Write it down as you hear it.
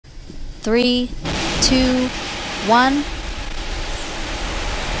3, 2, 1.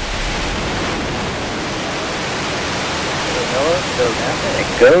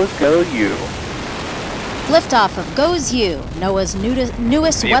 Go you. Liftoff of GOES-U, NOAA's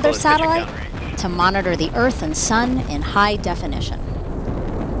newest weather satellite to monitor the Earth and Sun in high definition.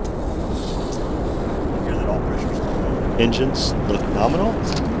 Hear that all pressure's low. Engines look nominal.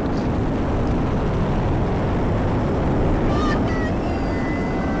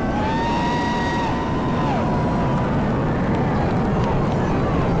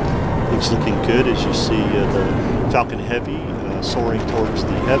 Things looking good as you see the Falcon Heavy soaring towards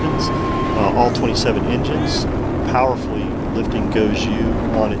the heavens. All 27 engines powerfully lifting GOES-U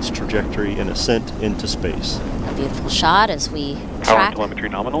on its trajectory and ascent into space. A beautiful shot as we Power track and telemetry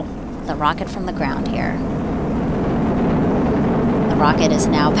nominal. the rocket from the ground here. The rocket is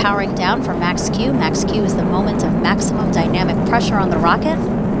now powering down for max Q. Max Q is the moment of maximum dynamic pressure on the rocket.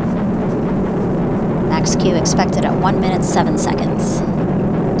 Max Q expected at 1 minute 7 seconds.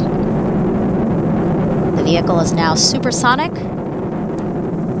 The vehicle is now supersonic.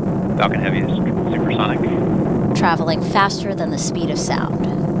 Falcon Heavy is supersonic. Traveling faster than the speed of sound.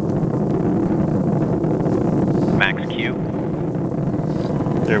 Max Q.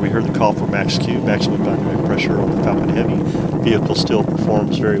 There we heard the call for max Q, maximum dynamic pressure on the Falcon Heavy. Vehicle still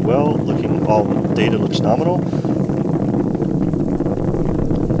performs very well. All the data looks nominal.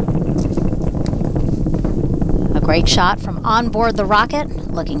 A great shot from on board the rocket,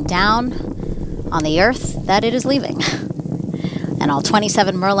 looking down on the Earth that it is leaving. And all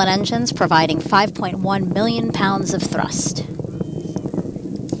 27 Merlin engines providing 5.1 million pounds of thrust.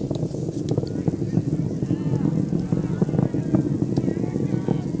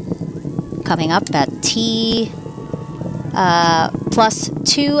 Coming up at T plus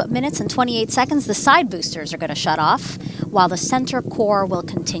 2 minutes and 28 seconds, the side boosters are going to shut off while the center core will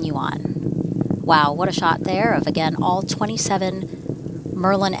continue on. Wow, what a shot there of, again, all 27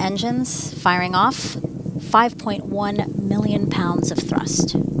 Merlin engines firing off. 5.1 million pounds of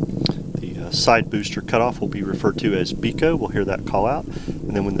thrust. The side booster cutoff will be referred to as BECO. We'll hear that call out.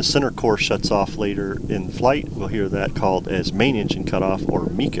 And then when the center core shuts off later in flight, we'll hear that called as main engine cutoff, or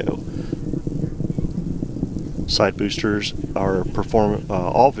MECO. Side boosters are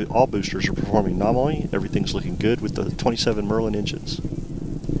all boosters are performing nominally. Everything's looking good with the 27 Merlin engines.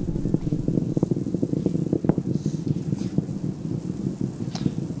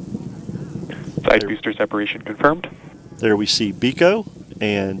 Side booster separation confirmed. There we see BECO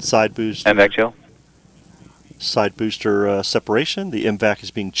and side booster. MVAC chill. Side booster separation. The MVAC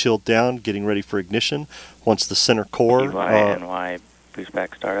is being chilled down, getting ready for ignition once the center core. NY boost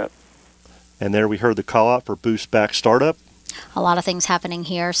back startup. And there we heard the call out for boost back startup. A lot of things happening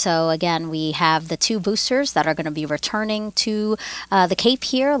here. So again, we have the 2 boosters that are going to be returning to the Cape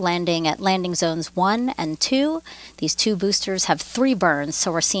here, landing at landing zones 1 and 2. These 2 boosters have 3 burns,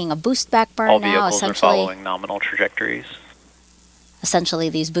 so we're seeing a boost back burn All now. vehicles are following nominal trajectories. Essentially,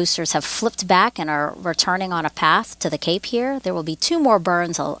 these boosters have flipped back and are returning on a path to the Cape here. There will be 2 more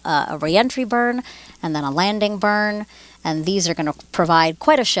burns, a re-entry burn and then a landing burn. And these are going to provide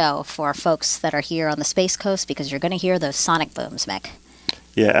quite a show for folks that are here on the Space Coast, because you're going to hear those sonic booms, Mick.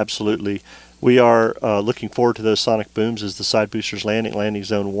 Yeah, absolutely. We are looking forward to those sonic booms as the side boosters land at landing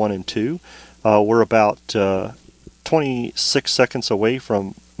zone 1 and 2. We're about 26 seconds away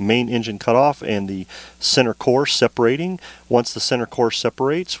from main engine cutoff and the center core separating. Once the center core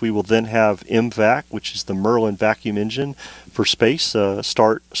separates, we will then have MVAC, which is the Merlin vacuum engine for space,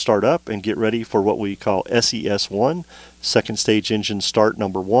 start up and get ready for what we call SES-1, second stage engine start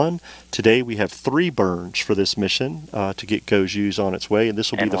number 1. Today we have 3 burns for this mission to get GOES-U on its way, and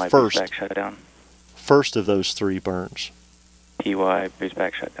this will be the first of those 3 burns. PY boost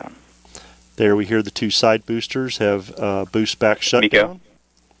back shutdown. There we hear the 2 side boosters have boost back shutdown.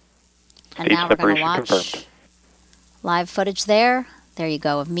 And now we're going to watch live footage there. There you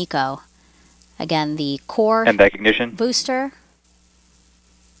go, of MECO. Again, the core and back ignition booster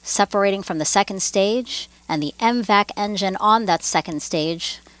separating from the second stage, and the MVAC engine on that second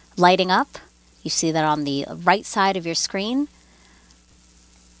stage lighting up. You see that on the right side of your screen.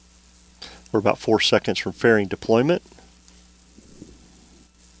 We're about 4 seconds from fairing deployment.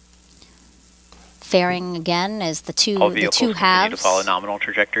 Fairing again is the two All vehicles the 2 halves. to follow nominal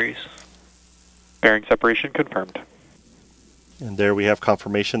trajectories. Fairing separation confirmed. And there we have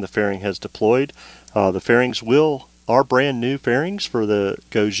confirmation the fairing has deployed. The fairings are brand new fairings for the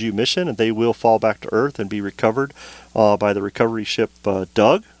GOES-U mission, and they will fall back to Earth and be recovered by the recovery ship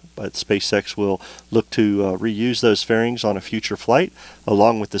Doug. But SpaceX will look to reuse those fairings on a future flight,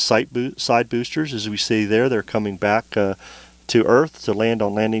 along with the side boosters. As we see there, they're coming back to Earth to land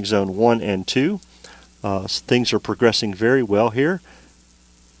on landing zone 1 and 2. Things are progressing very well here.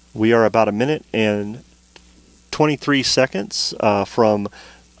 We are about a minute and 23 seconds from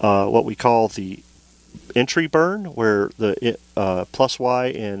what we call the entry burn, where the plus Y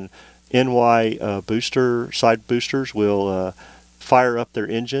and NY side boosters will fire up their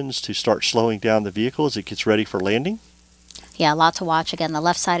engines to start slowing down the vehicle as it gets ready for landing. Yeah, a lot to watch. Again, the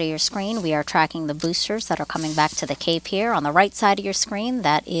left side of your screen, we are tracking the boosters that are coming back to the Cape here. On the right side of your screen,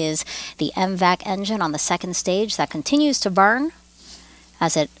 that is the MVAC engine on the second stage that continues to burn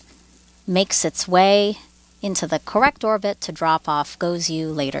as it makes its way into the correct orbit to drop off GOES-U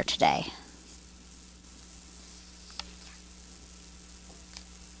later today.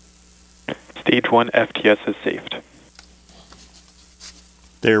 Stage 1 FTS is saved.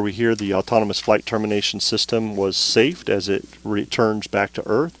 There we hear the autonomous flight termination system was saved as it returns back to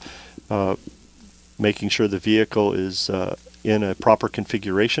Earth, making sure the vehicle is in a proper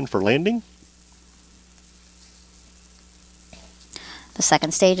configuration for landing. The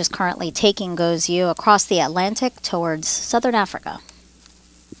second stage is currently taking GOES-U across the Atlantic towards southern Africa.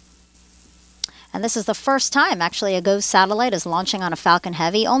 And this is the first time, actually, a GOES satellite is launching on a Falcon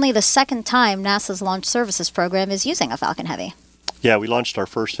Heavy. Only the second time NASA's Launch Services Program is using a Falcon Heavy. Yeah, we launched our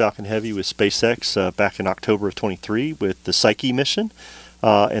first Falcon Heavy with SpaceX back in October of 23 with the Psyche mission.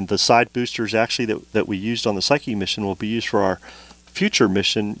 And the side boosters actually that we used on the Psyche mission will be used for our future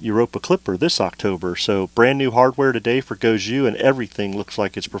mission, Europa Clipper, this October. So brand new hardware today for GOES-U, and everything looks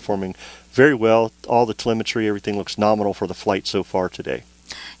like it's performing very well. All the telemetry, everything looks nominal for the flight so far today.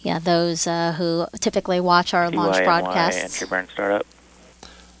 Yeah, those who typically watch our launch broadcasts. Entry burn startup.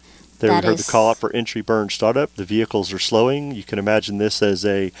 There we heard the call out for entry burn startup. The vehicles are slowing. You can imagine this as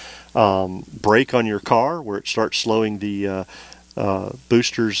a brake on your car where it starts slowing the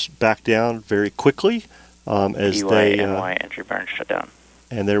boosters back down very quickly as they entry burn shut down.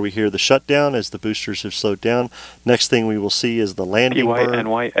 And there we hear the shutdown as the boosters have slowed down. Next thing we will see is the landing burn.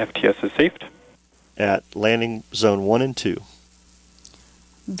 NY FTS is saved At landing zone 1 and 2.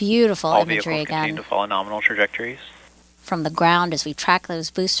 Beautiful All imagery vehicles again. continue to follow nominal trajectories. From the ground as we track those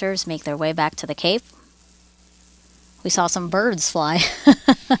boosters make their way back to the Cape. We saw some birds fly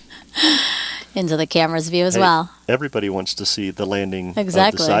into the camera's view as well. Everybody wants to see the landing of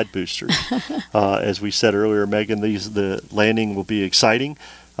the side boosters. As we said earlier, Megan, the landing will be exciting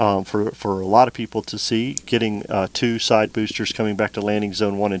for a lot of people to see. Getting 2 side boosters coming back to landing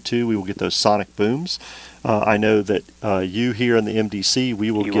zone 1 and 2, we will get those sonic booms. I know that you here in the MDC, we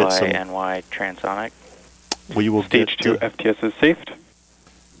will get some... NY transonic. We will Stage 2 FTS is saved.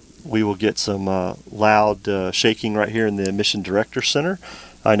 We will get some loud shaking right here in the Mission Director Center.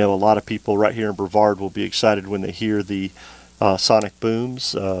 I know a lot of people right here in Brevard will be excited when they hear the sonic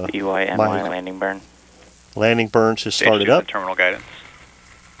booms. NY landing burn. Landing burns has started up. Terminal guidance.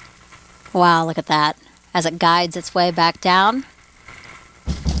 Wow, look at that. As it guides its way back down.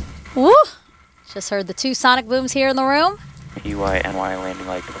 Woo! Just heard the 2 sonic booms here in the room. NY landing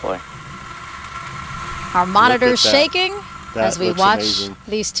light deploy. Our monitors shaking as we watch amazing.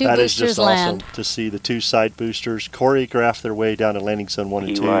 These 2 that boosters is just land. Awesome to see the 2 side boosters choreograph their way down to landing zone 1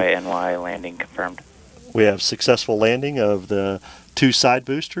 and 2. NY landing confirmed. We have successful landing of the 2 side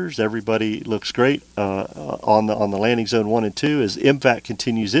boosters. Everybody looks great on the landing zone 1 and 2 as MVAC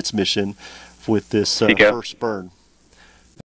continues its mission with this first burn.